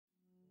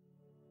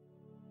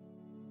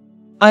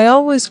I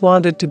always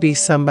wanted to be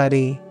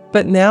somebody,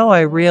 but now I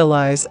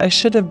realize I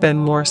should have been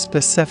more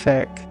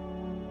specific.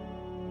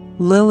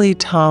 Lily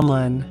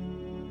Tomlin.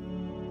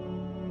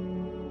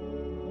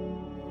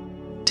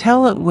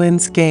 Talent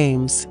wins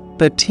games,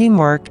 but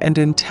teamwork and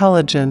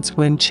intelligence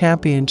win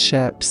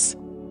championships.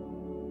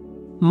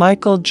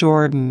 Michael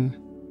Jordan.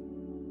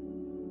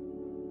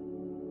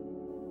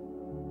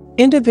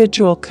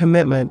 Individual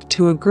commitment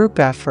to a group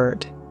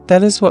effort,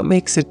 that is what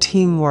makes a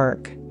team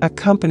work, a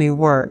company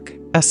work,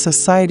 a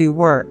society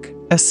work,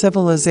 a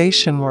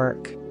civilization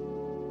work.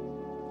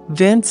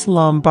 Vince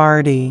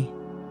Lombardi.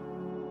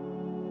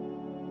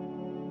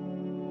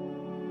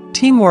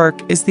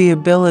 Teamwork is the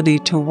ability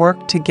to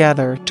work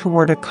together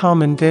toward a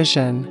common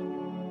vision.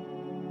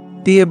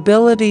 The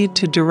ability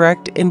to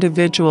direct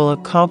individual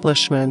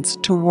accomplishments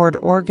toward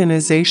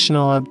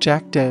organizational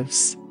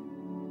objectives.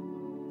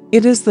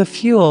 It is the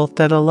fuel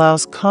that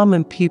allows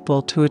common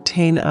people to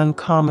attain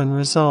uncommon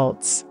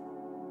results.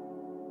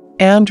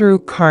 Andrew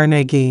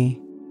Carnegie.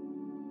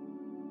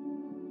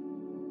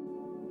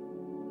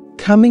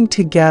 Coming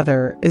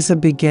together is a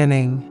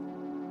beginning.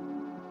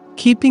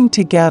 Keeping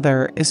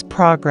together is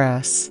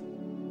progress.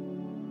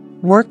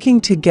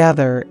 Working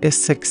together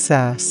is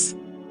success.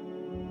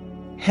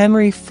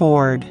 Henry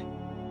Ford.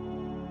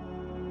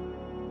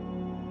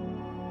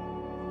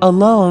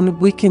 Alone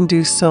we can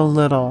do so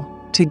little,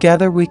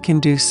 together we can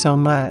do so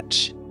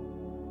much.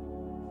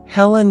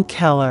 Helen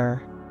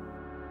Keller.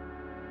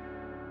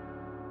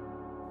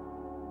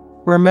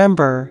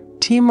 Remember,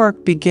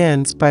 teamwork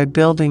begins by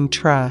building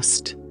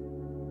trust.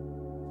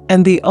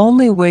 And the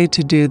only way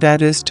to do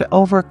that is to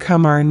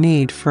overcome our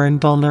need for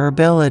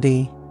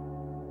invulnerability.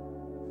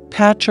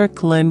 Patrick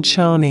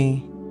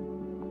Lencioni.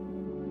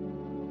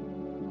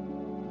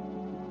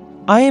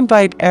 I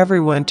invite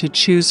everyone to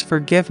choose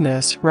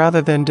forgiveness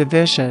rather than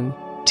division,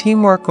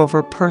 teamwork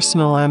over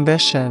personal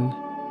ambition.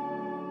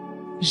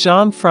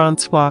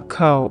 Jean-Francois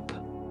Cope.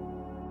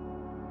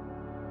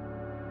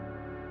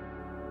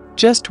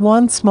 Just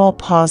one small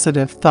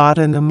positive thought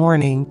in the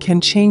morning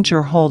can change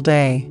your whole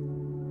day.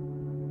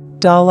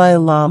 Dalai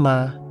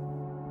Lama.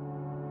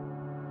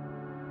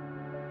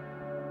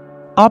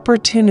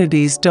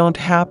 Opportunities don't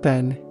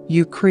happen,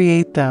 you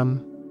create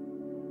them.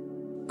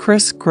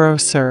 Chris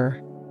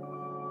Grosser.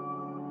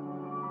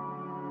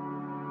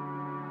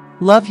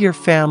 Love your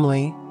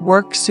family,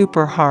 work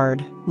super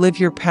hard, live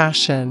your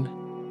passion.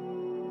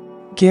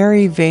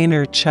 Gary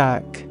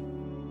Vaynerchuk.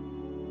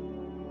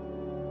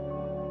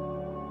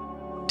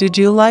 Did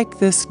you like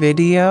this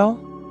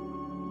video?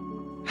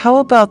 How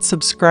about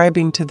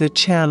subscribing to the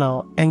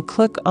channel and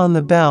click on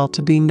the bell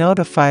to be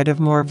notified of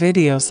more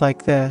videos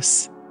like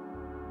this?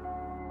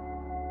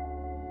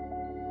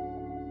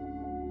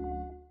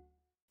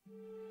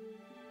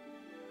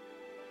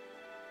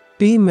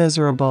 Be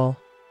miserable.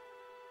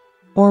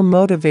 Or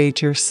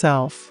motivate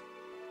yourself.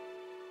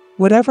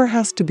 Whatever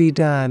has to be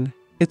done,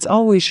 it's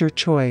always your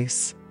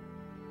choice.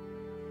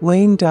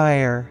 Wayne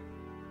Dyer.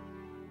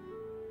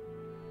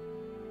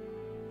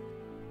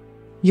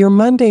 Your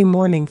Monday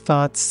morning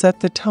thoughts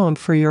set the tone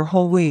for your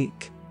whole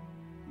week.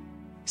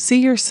 See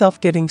yourself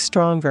getting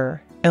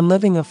stronger and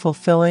living a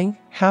fulfilling,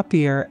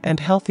 happier, and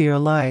healthier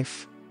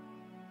life.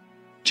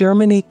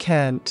 Germany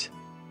Kent.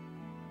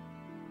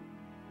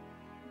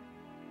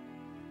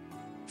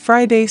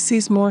 Friday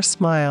sees more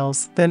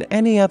smiles than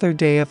any other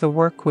day of the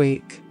work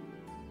week.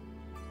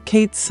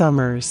 Kate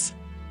Summers.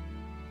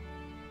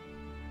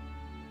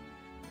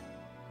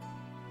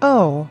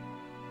 Oh,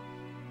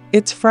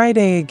 it's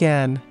Friday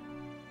again.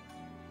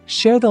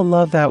 Share the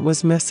love that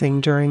was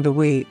missing during the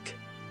week.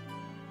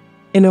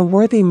 In a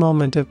worthy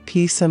moment of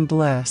peace and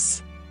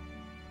bliss.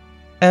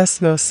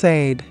 Esno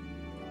Sade.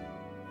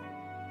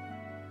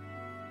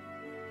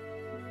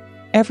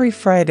 Every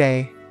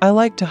Friday, I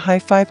like to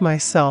high-five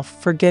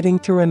myself for getting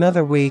through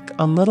another week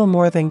on little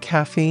more than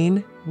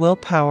caffeine,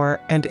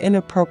 willpower, and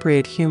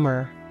inappropriate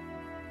humor.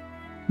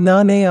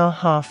 Nanea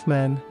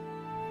Hoffman.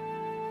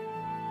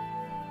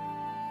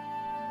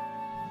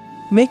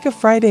 Make a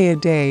Friday a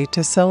day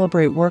to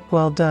celebrate work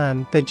well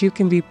done that you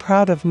can be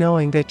proud of,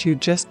 knowing that you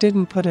just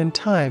didn't put in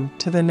time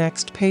to the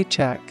next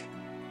paycheck.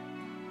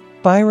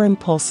 Byron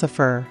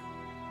Pulsifer.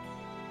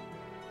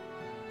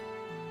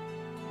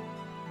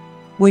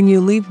 When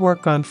you leave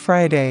work on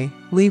Friday,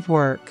 leave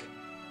work.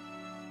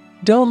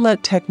 Don't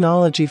let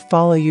technology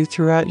follow you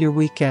throughout your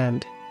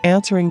weekend,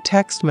 answering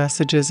text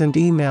messages and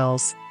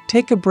emails.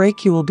 Take a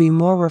break. You will be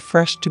more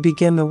refreshed to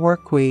begin the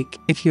work week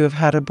if you have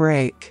had a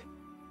break.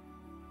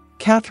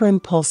 Catherine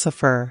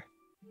Pulsifer.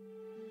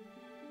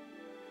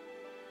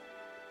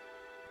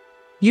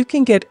 You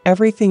can get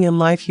everything in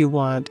life you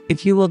want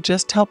if you will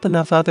just help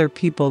enough other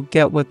people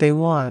get what they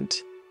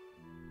want.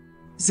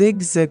 Zig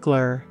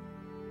Ziglar.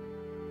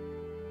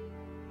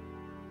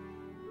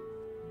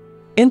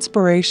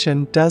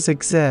 Inspiration does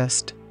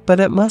exist, but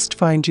it must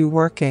find you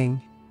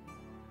working.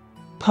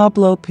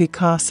 Pablo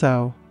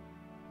Picasso.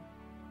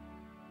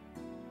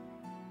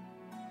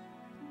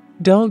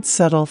 Don't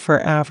settle for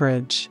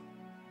average.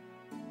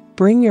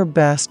 Bring your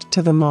best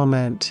to the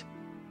moment.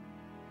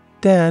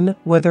 Then,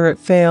 whether it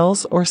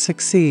fails or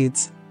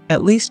succeeds,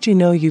 at least you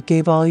know you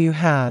gave all you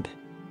had.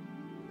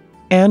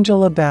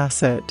 Angela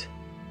Bassett.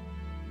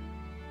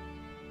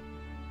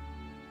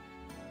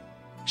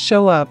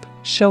 Show up,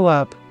 show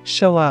up,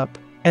 show up,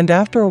 and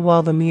after a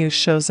while the muse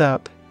shows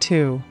up,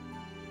 too.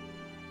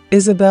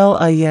 Isabel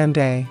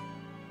Allende.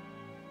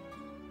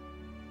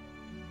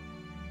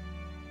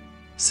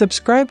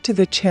 Subscribe to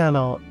the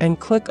channel and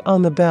click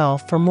on the bell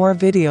for more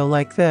video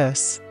like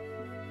this.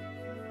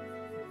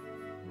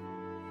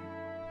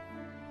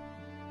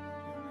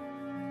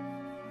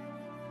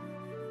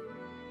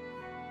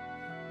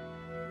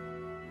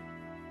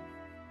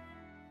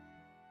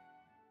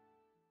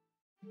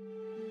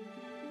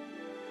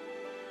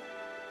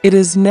 It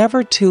is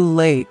never too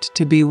late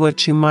to be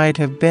what you might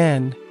have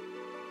been.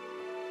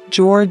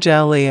 George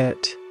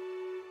Eliot.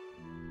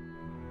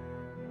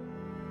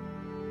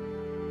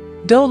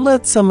 Don't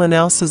let someone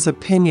else's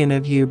opinion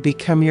of you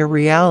become your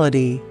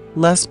reality.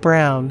 Les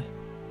Brown.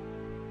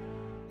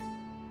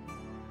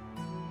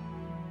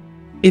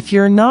 If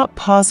you're not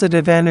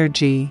positive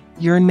energy,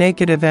 you're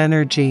negative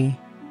energy.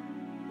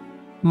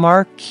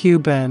 Mark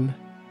Cuban.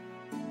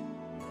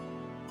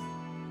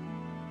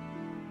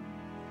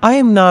 I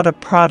am not a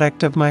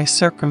product of my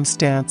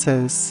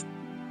circumstances.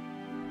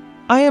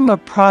 I am a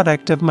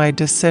product of my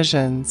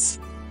decisions.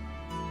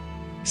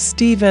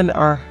 Stephen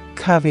R.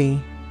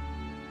 Covey.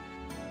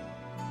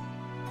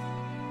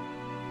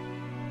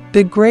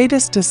 The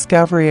greatest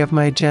discovery of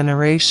my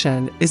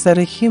generation is that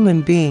a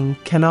human being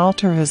can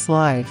alter his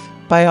life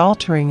by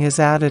altering his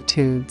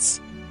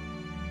attitudes.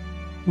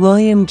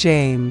 William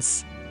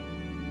James.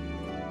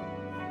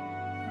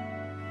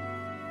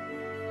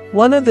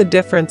 One of the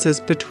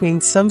differences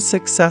between some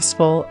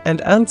successful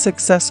and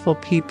unsuccessful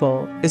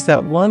people is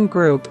that one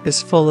group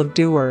is full of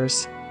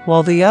doers,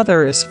 while the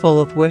other is full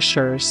of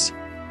wishers.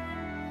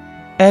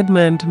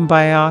 Edmund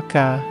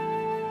Mbayaka.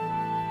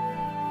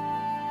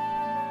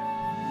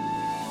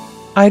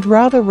 I'd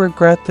rather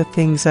regret the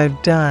things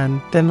I've done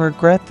than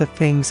regret the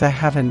things I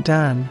haven't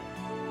done.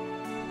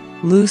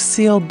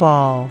 Lucille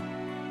Ball.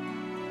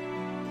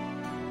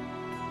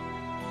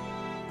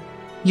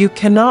 You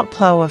cannot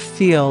plow a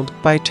field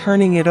by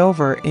turning it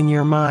over in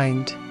your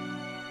mind.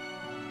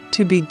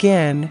 To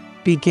begin,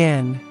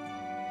 begin.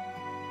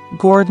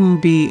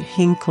 Gordon B.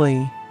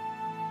 Hinckley.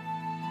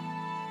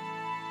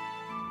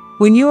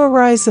 When you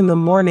arise in the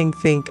morning,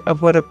 think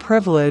of what a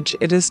privilege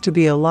it is to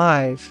be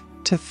alive,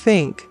 to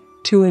think,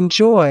 to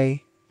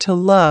enjoy, to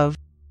love.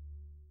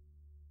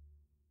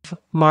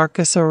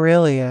 Marcus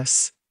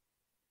Aurelius.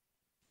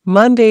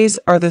 Mondays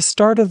are the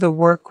start of the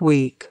work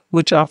week,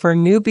 which offer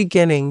new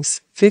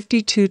beginnings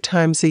 52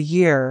 times a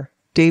year.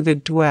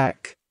 David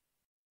Dweck.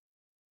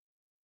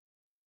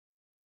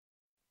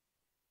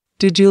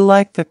 Did you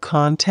like the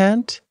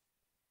content?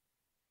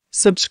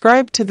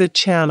 Subscribe to the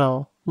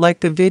channel,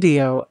 like the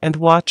video, and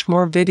watch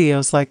more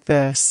videos like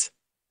this.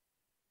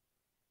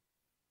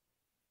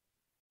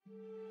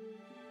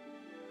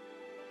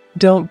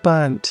 Don't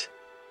bunt.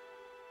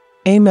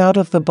 Aim out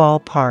of the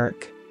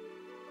ballpark.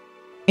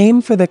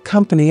 Aim for the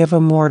company of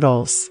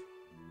immortals.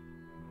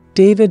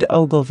 David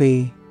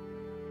Ogilvy.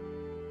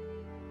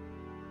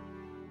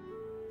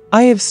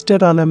 I have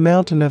stood on a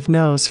mountain of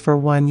no's for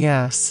one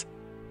yes.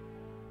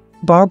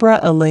 Barbara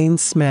Elaine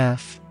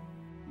Smith.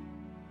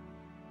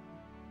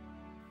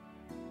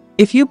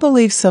 If you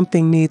believe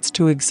something needs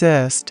to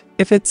exist,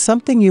 if it's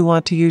something you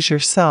want to use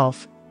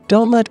yourself,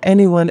 don't let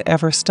anyone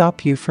ever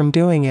stop you from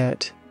doing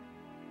it.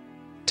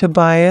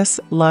 Tobias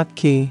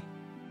Lutke.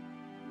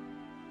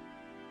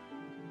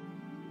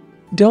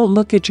 Don't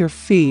look at your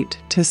feet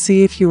to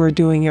see if you are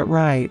doing it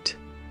right.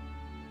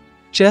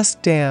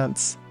 Just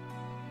dance.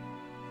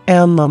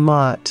 Anne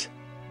Lamott.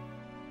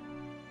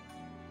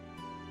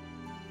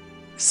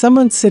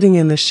 Someone's sitting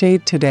in the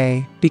shade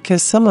today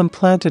because someone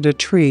planted a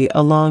tree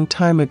a long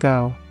time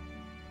ago.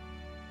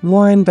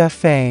 Warren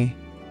Buffett.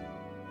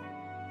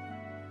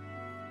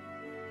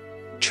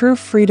 True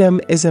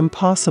freedom is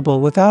impossible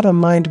without a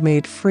mind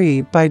made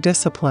free by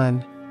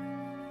discipline.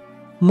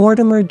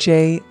 Mortimer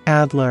J.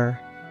 Adler.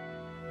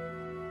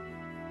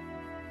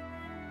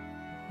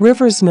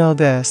 Rivers know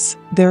this,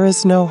 there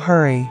is no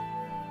hurry.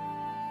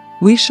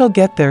 We shall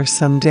get there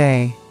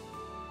someday.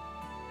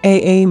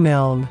 A. A.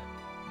 Milne.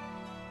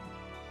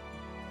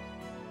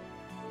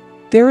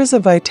 There is a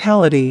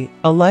vitality,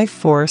 a life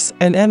force,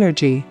 an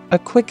energy, a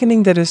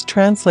quickening that is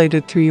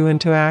translated through you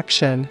into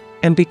action,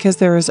 and because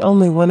there is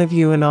only one of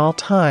you in all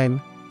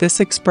time, this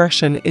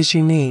expression is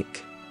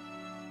unique.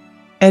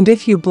 And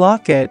if you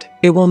block it,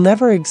 it will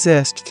never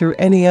exist through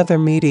any other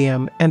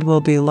medium and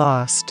will be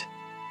lost.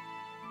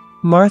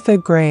 Martha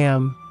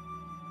Graham.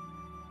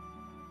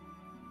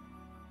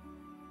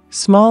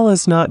 Small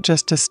is not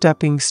just a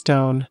stepping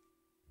stone.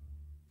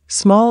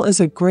 Small is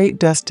a great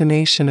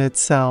destination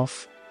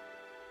itself.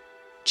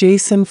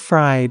 Jason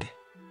Fried.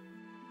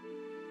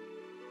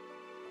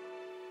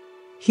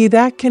 He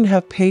that can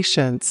have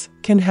patience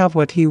can have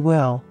what he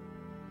will.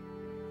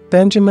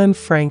 Benjamin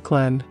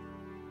Franklin.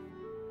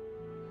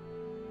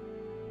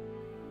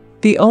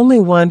 The only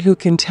one who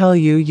can tell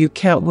you you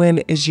can't win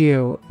is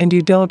you, and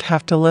you don't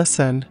have to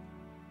listen.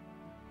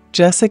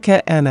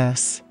 Jessica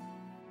Ennis.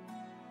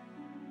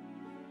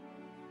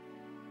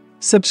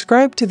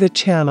 Subscribe to the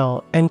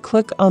channel and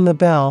click on the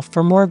bell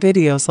for more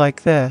videos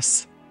like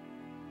this.